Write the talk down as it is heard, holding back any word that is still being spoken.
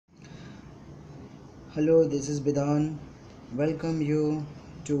Hello, this is Bidan. Welcome you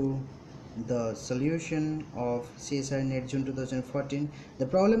to the solution of CSR Net June 2014. The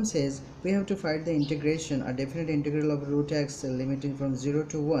problem says we have to find the integration, a definite integral of root x limiting from 0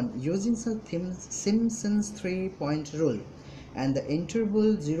 to 1 using some Simpsons 3-point rule. And the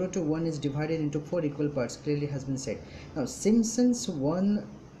interval 0 to 1 is divided into 4 equal parts, clearly has been said. Now, Simpsons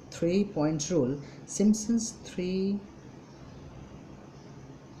 3-point rule, Simpsons 3-point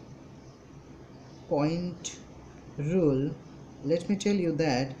rule, let me tell you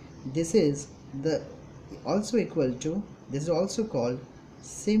that this is the also equal to, this is also called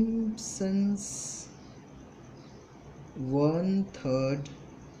Simpsons 1/3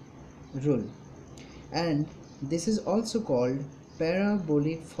 rule, and this is also called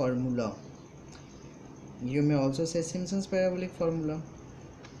parabolic formula. You may also say Simpsons parabolic formula.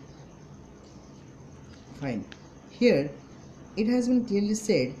 Fine. Here it has been clearly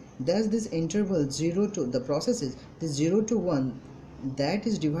said that this interval 0 to, the process is the 0 to 1, that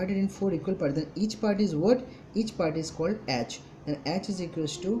is divided in 4 equal parts. Then each part is what? Each part is called h, and h is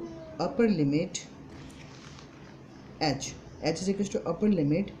equals to upper limit h is equals to upper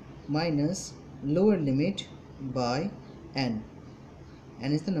limit minus lower limit by n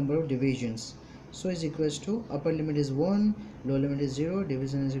is the number of divisions. So is equals to upper limit is 1, lower limit is 0,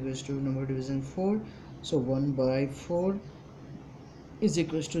 division is equals to number of division 4, so 1 by 4 is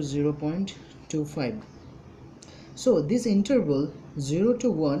equals to 0.25. So this interval 0 to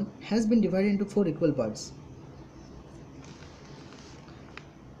 1 has been divided into 4 equal parts.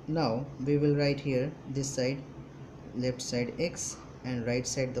 Now we will write here this side, left side x, and right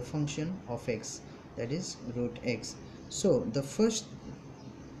side the function of x, that is root x. So the first,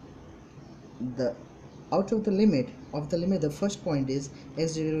 the out of the limit the first point is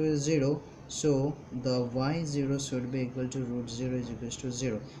x0 is 0, so the y0 should be equal to root 0 is equals to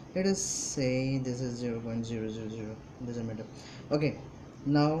 0. Let us say this is 0.000, doesn't matter. Okay,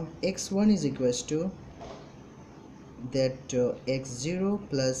 now x1 is equals to that x0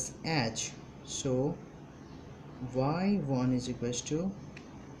 plus h, so y1 is equals to,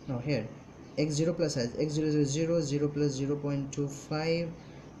 now here x0 plus h, x0 is 0, 0 plus 0.25,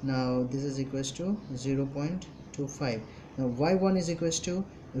 now this is equals to 0.25. now y1 is equals to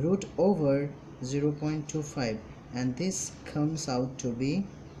root over 0.25, and this comes out to be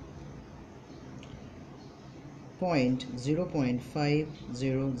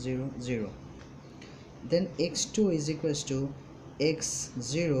 0.500. Then x2 is equals to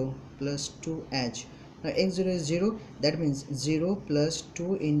x0 plus 2h. Now x0 is 0, that means 0 plus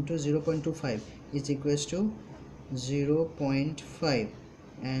 2 into 0.25 is equals to 0.5,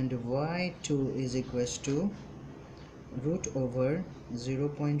 and y2 is equals to root over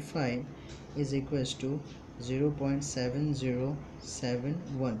 0.5 is equals to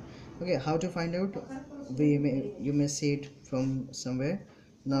 0.7071. Okay, how to find out? You may see it from somewhere.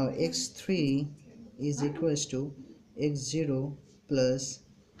 Now x3 is equals to x0 plus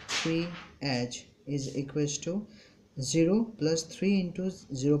 3h is equals to 0 plus 3 into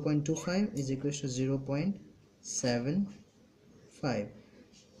 0.25 is equals to 0.75.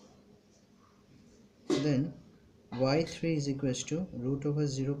 Then y3 is equals to root over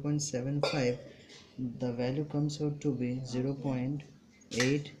 0.75, the value comes out to be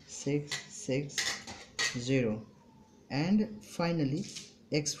 0.8660. And finally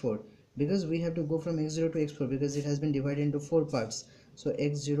x4, because we have to go from x0 to x4 because it has been divided into 4 parts, so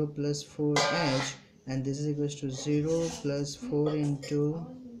x0 plus 4h, and this is equals to 0 plus 4 into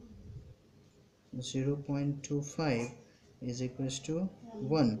 0.25 is equals to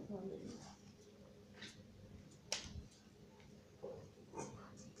 1,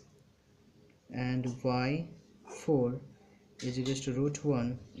 and y4 is equals to root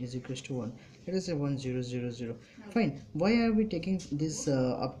 1 is equals to 1. Let us say 1000. Fine. Why are we taking this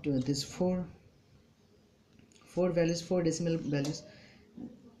up to this four values, 4 decimal values?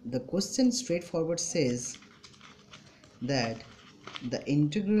 The question straightforward says that the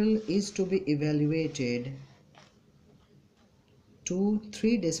integral is to be evaluated to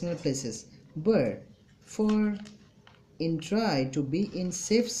 3 decimal places, but for in try to be in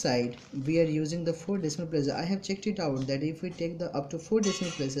safe side we are using the 4 decimal places. I have checked it out that if we take the up to 4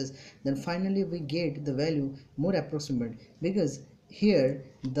 decimal places, then finally we get the value more approximate, because here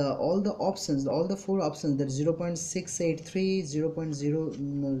the all the 4 options, that 0.683,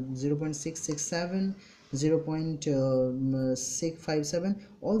 0.667, 0.657,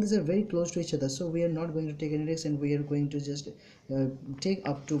 all these are very close to each other, so we are not going to take any risk and we are going to just take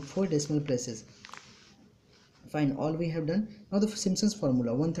up to 4 decimal places. Fine, all we have done. Now the Simpsons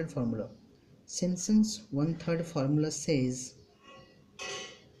formula, 1/3 formula. Simpsons 1/3 formula says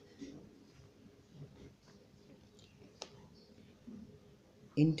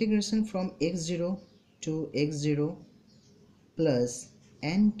integration from x0 to x0 plus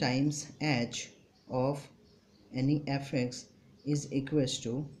n times h of any fx is equals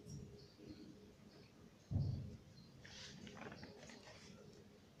to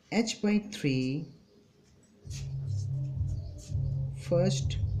h by 3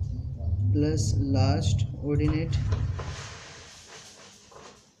 first plus last ordinate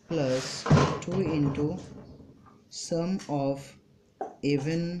plus 2 into sum of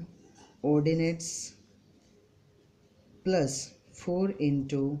even ordinates plus 4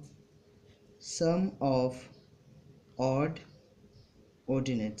 into sum of odd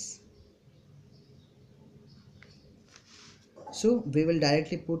ordinates. So we will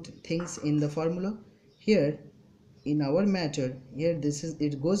directly put things in the formula. Here in our matter, here this is,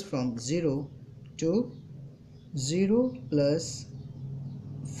 it goes from 0 to 0 plus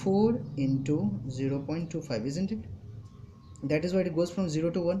 4 into 0.25, isn't it? That is why it goes from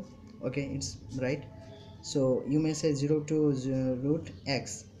 0 to 1. Okay, it's right. So you may say 0 to root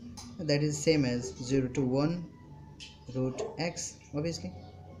x, that is same as 0 to 1 root x, obviously,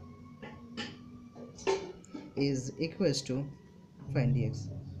 is equals to, find dx,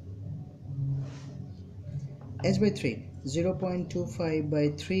 h by 3, 0.25 by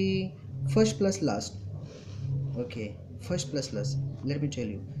 3, first plus last. Okay, first plus last, let me tell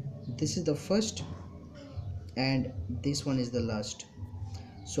you, this is the first and this one is the last.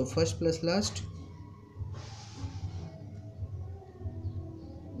 So first plus last,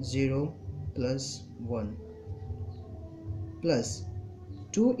 0 plus 1 plus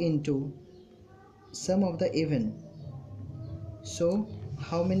 2 into sum of the even. So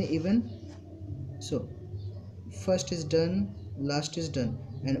how many even? So first is done, last is done,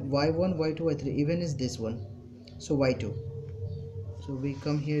 and y1 y2 y3 even is this one, so y2. So we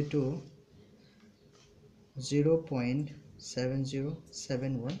come here to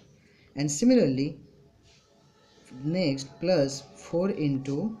 0.7071, and similarly next plus 4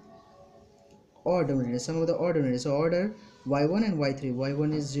 into ordinary, some of the ordinary. So order y1 and y3,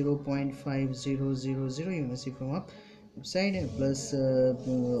 y1 is 0.5000, you may see from upside, and plus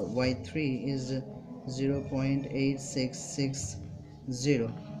y3 is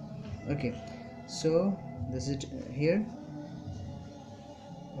 0.8660. okay, so this is here.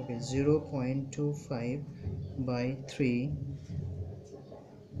 Okay, 0.25 by 3,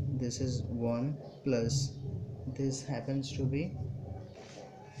 this is 1 plus this happens to be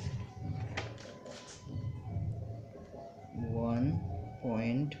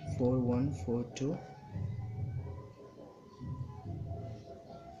 1.4142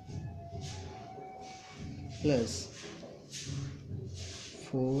 plus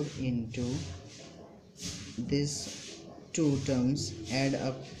 4 into these two terms add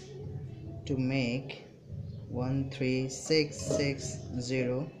up to make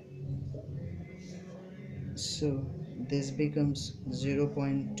 13660. So this becomes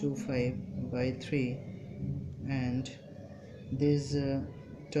 0.25 by 3, and these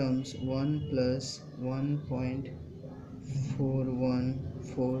terms 1 plus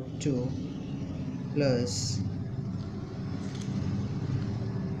 1.4142 plus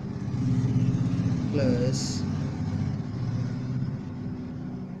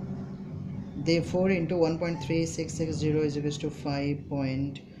the 4 into 1.3660 is equals to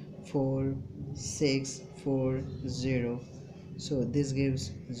 5.4640. so this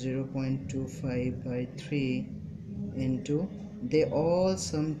gives 0.25 by 3 into, they all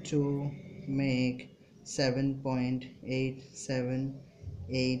sum to make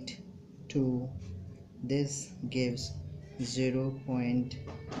 7.8782. this gives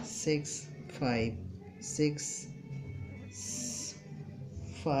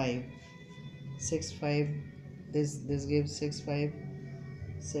 0.6565. This gives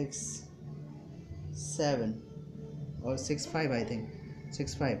 6567 or 65, I think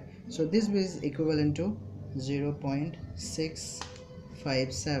 65. So this is equivalent to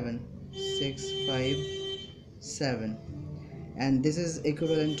 0.657657, and this is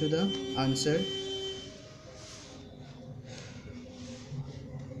equivalent to the answer.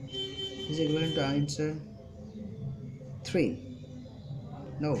 Is equivalent to answer 3.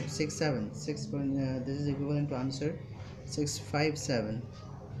 No, 67. 6. This is equivalent to answer 657.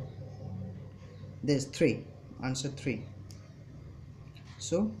 This 3. Answer 3.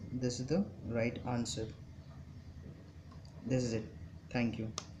 So this is the right answer. This is it. Thank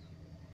you.